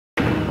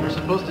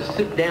supposed to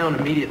sit down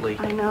immediately.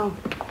 I know.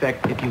 In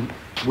fact, if you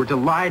were to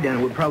lie down,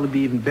 it would probably be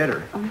even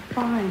better. I'm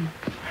fine.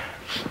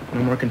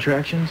 No more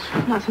contractions?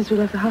 Not since we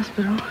left the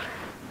hospital.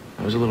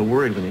 I was a little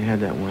worried when you had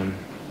that one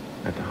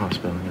at the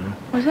hospital, you know.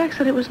 Well, Zach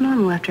said it was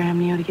normal after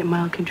amnio to get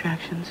mild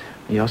contractions.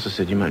 He also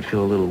said you might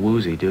feel a little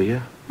woozy, do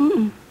you?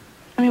 Mm-mm.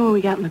 I mean, when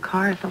we got in the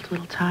car, I felt a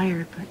little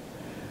tired, but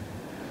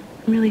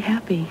I'm really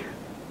happy.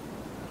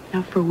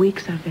 Now, for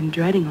weeks, I've been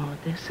dreading all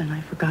of this, and I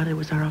forgot it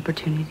was our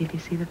opportunity to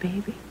see the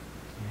baby.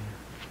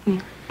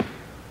 Yeah. It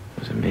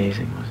was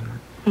amazing, wasn't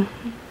it?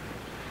 Mm-hmm.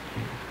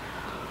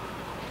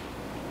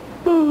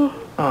 Oh.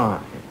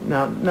 Oh,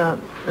 now,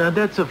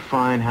 that's a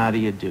fine how do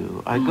you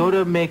do. I go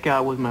to make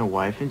out with my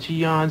wife, and she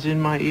yawns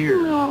in my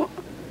ear. No,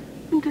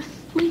 I'm just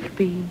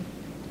sleepy.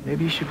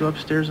 Maybe you should go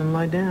upstairs and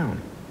lie down.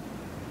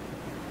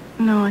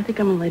 No, I think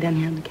I'm gonna lay down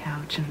here on the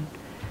couch, and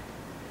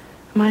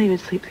I might even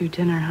sleep through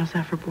dinner. How's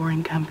that for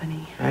boring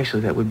company?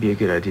 Actually, that would be a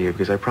good idea,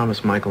 because I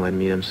promised Michael I'd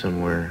meet him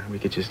somewhere. We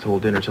could just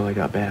hold dinner till I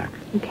got back.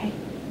 Okay.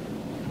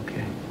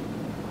 Okay.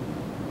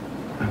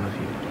 I love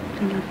you.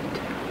 I love you,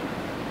 too.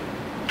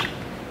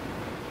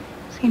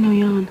 See, no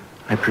yawn.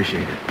 I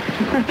appreciate it.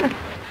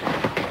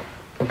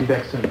 I'll be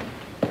back soon.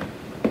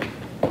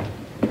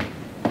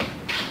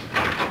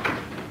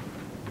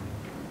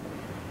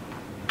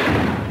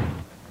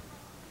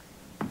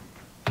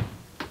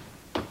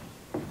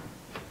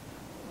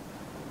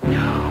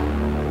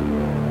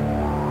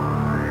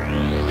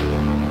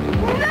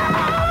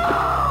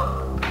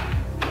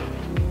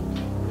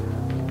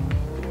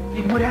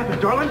 What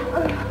happened, darling?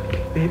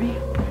 Baby?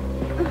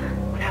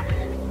 What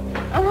happened?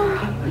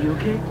 Are you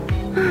okay?